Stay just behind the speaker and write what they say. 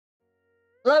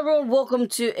Hello everyone, welcome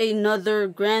to another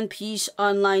Grand Peace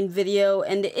Online video,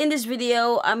 and in this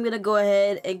video I'm gonna go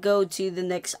ahead and go to the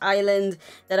next island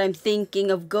that I'm thinking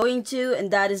of going to,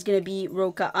 and that is gonna be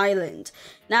ROCA Island.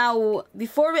 Now,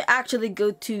 before we actually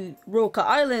go to ROCA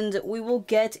Island, we will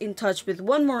get in touch with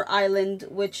one more island,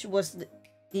 which was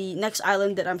the next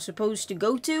island that I'm supposed to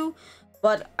go to,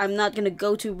 but I'm not gonna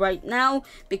go to right now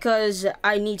because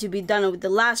I need to be done with the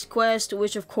last quest,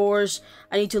 which of course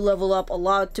I need to level up a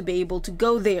lot to be able to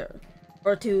go there,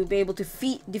 or to be able to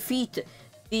defeat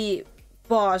the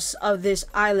boss of this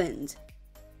island.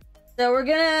 So we're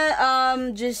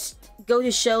gonna just go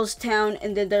to Shell's Town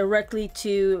and then directly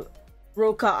to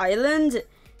ROCA Island.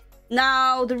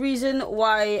 Now, the reason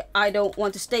why I don't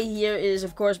want to stay here is,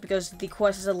 of course, because the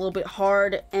quest is a little bit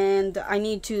hard and I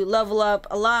need to level up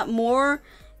a lot more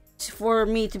for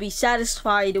me to be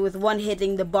satisfied with one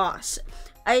hitting the boss.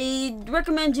 I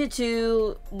recommend you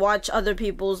to watch other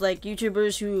people's, like,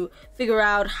 YouTubers who figure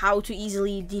out how to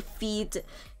easily defeat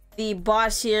the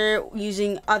boss here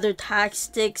using other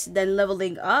tactics than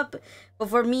leveling up. But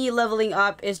for me, leveling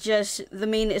up is just the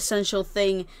main essential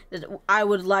thing that I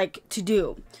would like to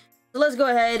do. So let's go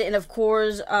ahead and, of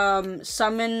course,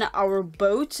 summon our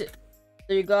boat.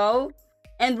 There you go.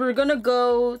 And we're gonna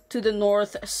go to the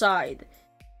north side.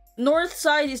 North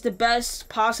side is the best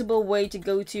possible way to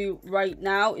go to right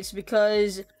now. It's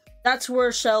because that's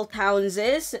where Shell Towns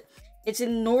is. It's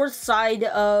in north side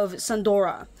of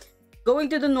Sandora. Going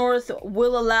to the north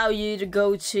will allow you to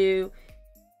go to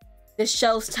the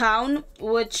Shell's Town,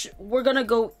 which we're gonna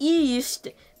go east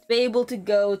to be able to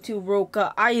go to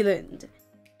ROCA Island.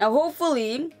 Now,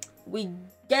 hopefully, we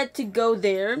get to go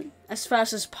there as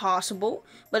fast as possible,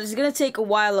 but it's gonna take a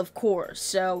while, of course.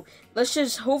 So, let's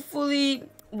just hopefully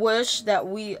wish that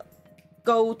we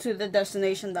go to the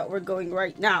destination that we're going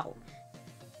right now.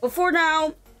 But for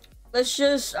now, let's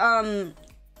just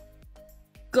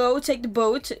go take the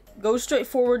boat, go straight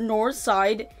forward north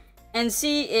side, and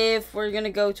see if we're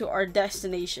gonna go to our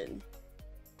destination.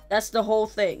 That's the whole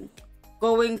thing,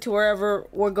 going to wherever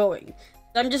we're going.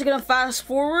 I'm just gonna fast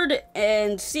forward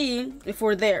and see if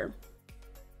we're there.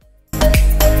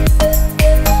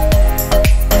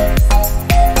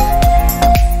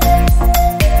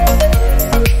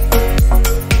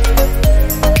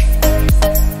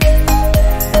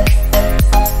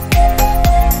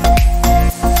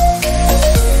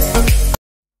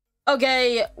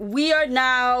 Okay, we are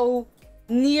now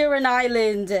near an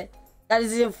island that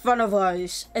is in front of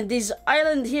us, and this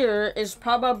island here is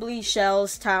probably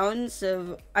Shell's Town.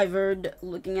 So I've heard,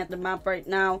 looking at the map right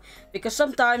now, because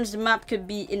sometimes the map could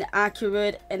be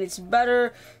inaccurate and it's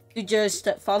better to just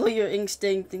follow your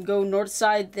instinct and go north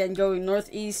side than going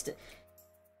northeast.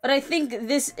 But I think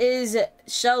this is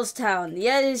Shell's Town.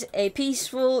 Yeah, it is a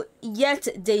peaceful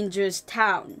yet dangerous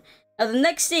town. Now, the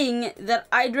next thing that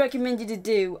I'd recommend you to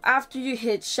do after you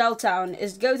hit Shell Town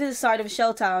is go to the side of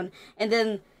Shell Town and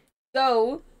then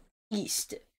go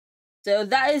east. So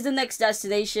that is the next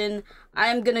destination. I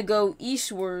am gonna go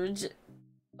eastwards.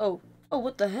 Oh,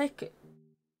 what the heck?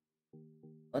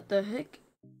 What the heck?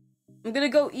 I'm gonna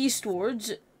go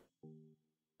eastwards.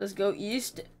 Let's go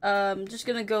east. I'm just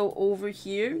gonna go over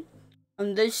here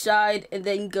on this side and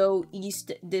then go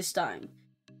east this time.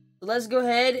 So let's go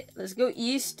ahead, let's go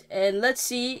east, and let's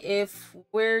see if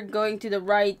we're going to the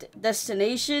right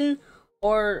destination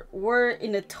or we're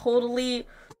in a totally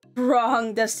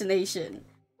wrong destination,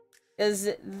 because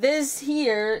this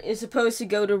here is supposed to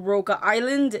go to ROCA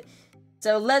Island.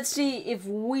 So let's see if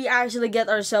we actually get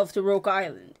ourselves to ROCA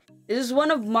Island. This is one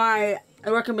of my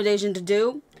recommendations to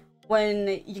do when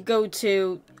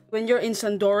you're in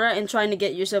Sandora and trying to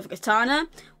get yourself a katana,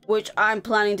 which I'm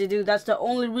planning to do. That's the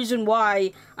only reason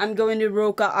why I'm going to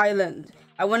ROCA Island.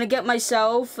 I want to get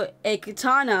myself a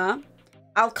katana.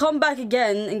 I'll come back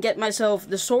again and get myself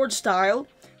the sword style,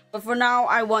 but for now,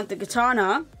 I want the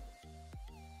katana.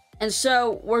 And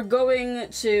so, we're going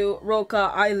to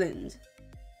ROCA Island.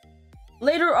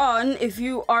 Later on, if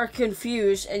you are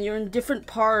confused and you're in different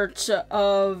parts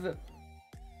of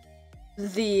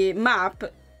the map,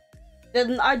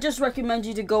 then I just recommend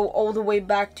you to go all the way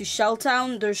back to Shell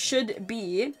Town. There should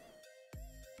be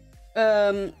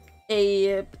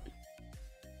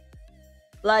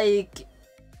like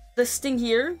this thing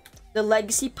here, the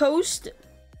legacy post,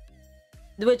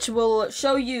 which will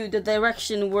show you the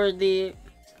direction where the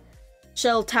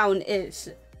Shell Town is.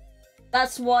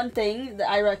 That's one thing that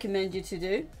I recommend you to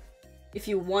do if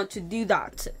you want to do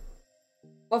that.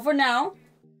 But for now,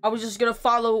 I was just gonna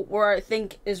follow where I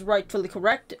think is rightfully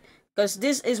correct, because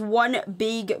this is one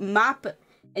big map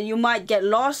and you might get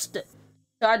lost.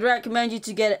 So I'd recommend you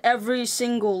to get every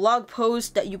single log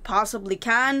post that you possibly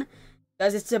can,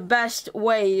 because it's the best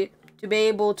way to be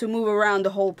able to move around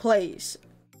the whole place.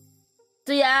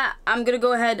 So yeah, I'm gonna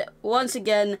go ahead once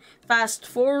again, fast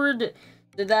forward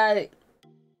so that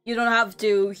you don't have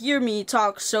to hear me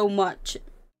talk so much.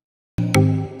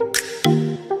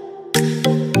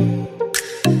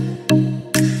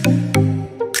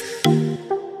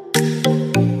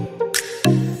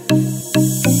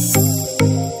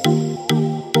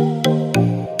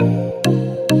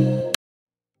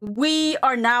 We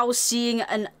are now seeing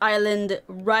an island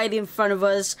right in front of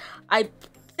us. I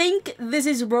think this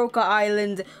is ROCA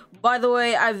Island. By the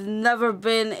way, I've never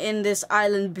been in this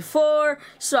island before,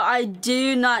 so I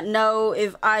do not know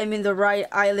if I'm in the right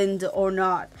island or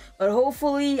not. But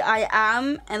hopefully I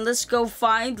am, and let's go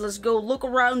look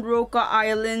around ROCA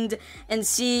Island and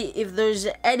see if there's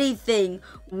anything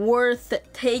worth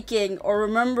taking or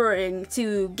remembering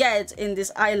to get in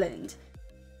this island.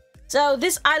 So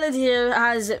this island here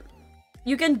has,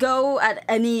 you can go at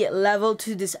any level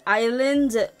to this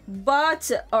island,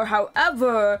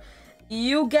 however,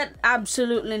 you get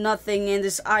absolutely nothing in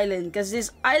this island, because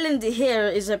this island here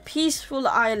is a peaceful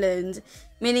island,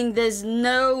 meaning there's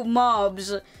no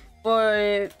mobs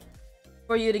for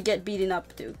you to get beaten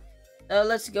up to. So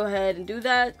let's go ahead and do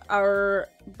that. Our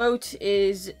boat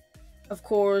is, of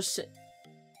course,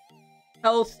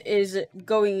 health is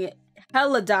going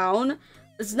hella down.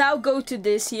 Let's now go to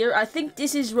this here. I think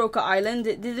this is ROCA Island.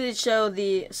 Did it show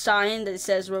the sign that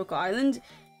says ROCA Island?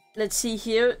 Let's see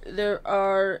here.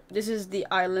 This is the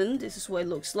island. This is what it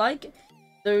looks like.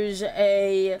 There's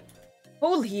a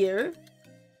hole here.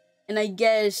 And I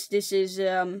guess this is,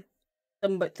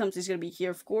 something's gonna be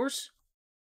here, of course.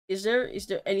 Is there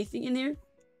anything in here?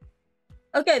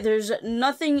 Okay, there's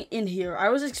nothing in here. I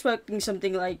was expecting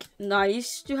something like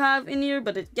nice to have in here,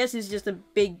 but I guess it's just a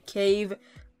big cave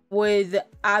with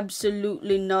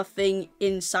absolutely nothing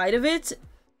inside of it.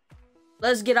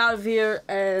 Let's get out of here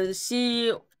and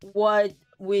see what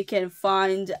we can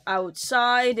find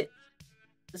outside.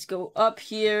 Let's go up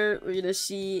here. We're gonna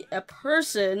see a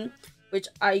person, which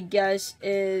I guess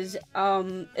is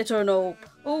Eternal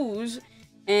Pose,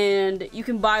 and you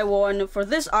can buy one for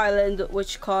this island,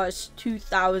 which costs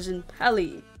 2,000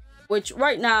 pelly, which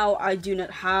right now I do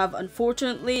not have,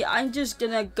 unfortunately. I'm just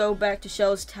gonna go back to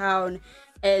Shell's Town.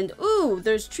 And, ooh,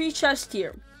 there's 3 chests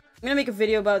here. I'm gonna make a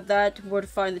video about that, where to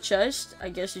find the chest. I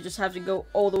guess you just have to go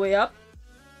all the way up.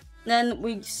 Then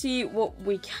we see what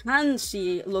we can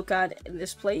look at in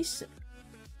this place.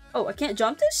 Oh, I can't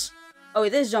jump this? Oh,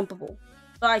 it is jumpable.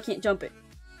 But I can't jump it.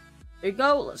 There you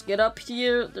go, let's get up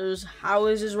here. There's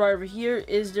houses right over here.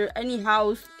 Is there any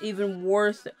house even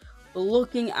worth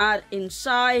looking at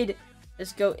inside?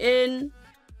 Let's go in.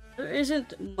 There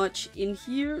isn't much in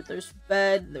here. There's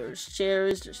bed, there's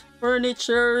chairs, there's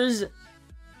furnitures.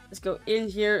 Let's go in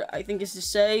here. I think it's the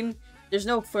same. There's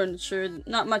no furniture,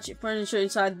 not much furniture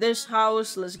inside this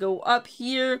house. Let's go up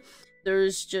here.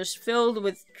 There's just filled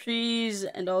with trees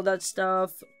and all that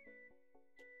stuff.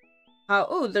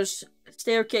 Oh, there's a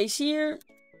staircase here.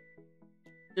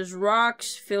 There's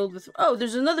rocks filled with... Oh,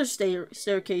 there's another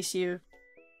staircase here.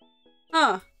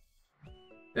 Huh.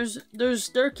 There's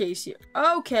staircase here.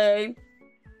 Okay.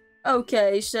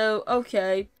 Okay, so,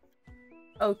 okay.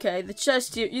 Okay, the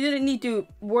chest here. You didn't need to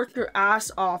work your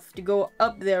ass off to go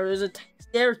up there. There's a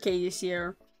staircase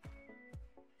here.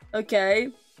 Okay.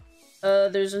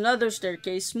 There's another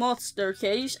staircase, small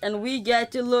staircase, and we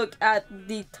get to look at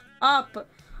the top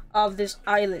of this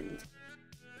island.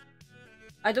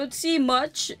 I don't see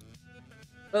much,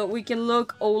 but we can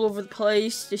look all over the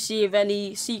place to see if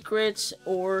any secrets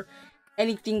or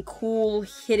anything cool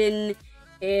hidden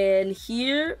in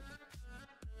here.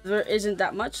 There isn't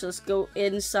that much. Let's go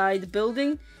inside the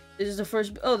building. This is the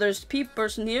first... Oh, there's a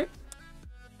person here.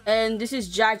 And this is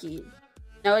Jackie.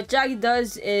 Now, what Jackie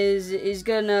does is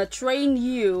gonna train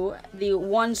you the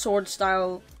one sword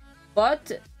style,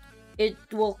 but it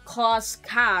will cost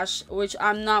cash, which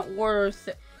I'm not worth...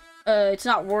 it's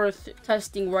not worth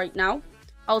testing right now.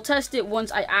 I'll test it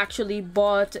once I actually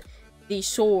bought the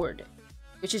sword,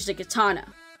 which is the katana.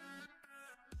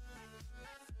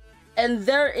 And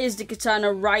there is the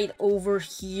katana right over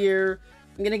here.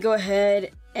 I'm gonna go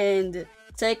ahead and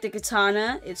take the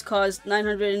katana. It's cost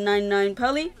 999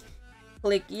 pelly.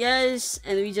 Click yes,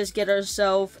 and we just get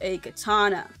ourselves a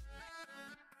katana.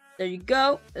 There you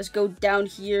go. Let's go down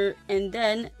here and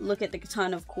then look at the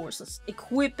katana, of course. Let's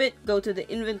equip it. Go to the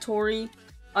inventory.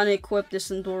 Unequip the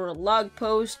Sandora log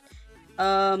post.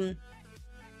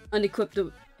 Unequip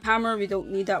the hammer. We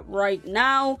don't need that right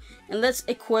now. And let's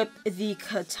equip the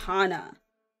katana.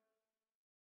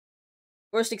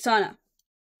 Where's the katana?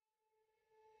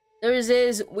 There it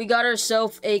is. We got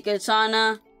ourselves a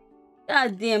katana.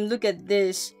 God damn, look at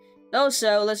this.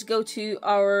 Also, let's go to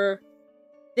our...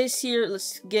 This here,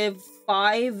 let's give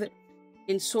 5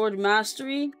 in sword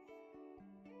mastery.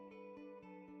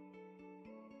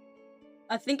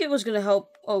 I think it was gonna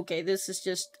help. Okay, this is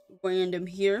just random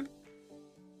here.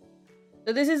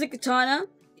 So this is a katana.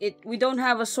 We don't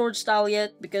have a sword style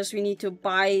yet because we need to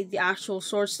buy the actual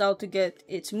sword style to get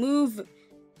its move.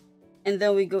 And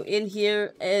then we go in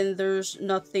here and there's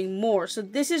nothing more. So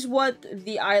this is what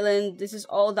the island, this is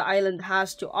all the island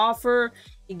has to offer.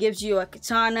 It gives you a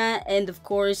katana and of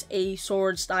course a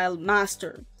sword style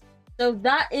master. So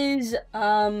that is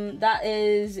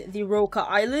the ROCA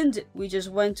island. We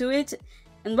just went to it.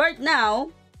 And right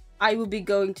now, I will be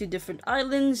going to different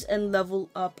islands and level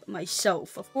up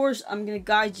myself. Of course, I'm gonna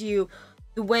guide you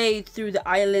the way through the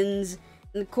islands.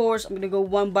 And of course, I'm gonna go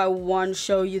one by one,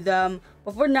 show you them.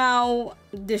 But for now,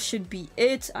 this should be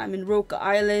it. I'm in ROCA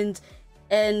Island.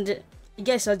 And I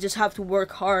guess I'll just have to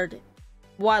work hard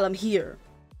while I'm here.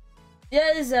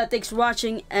 Yes, thanks for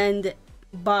watching and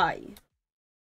bye.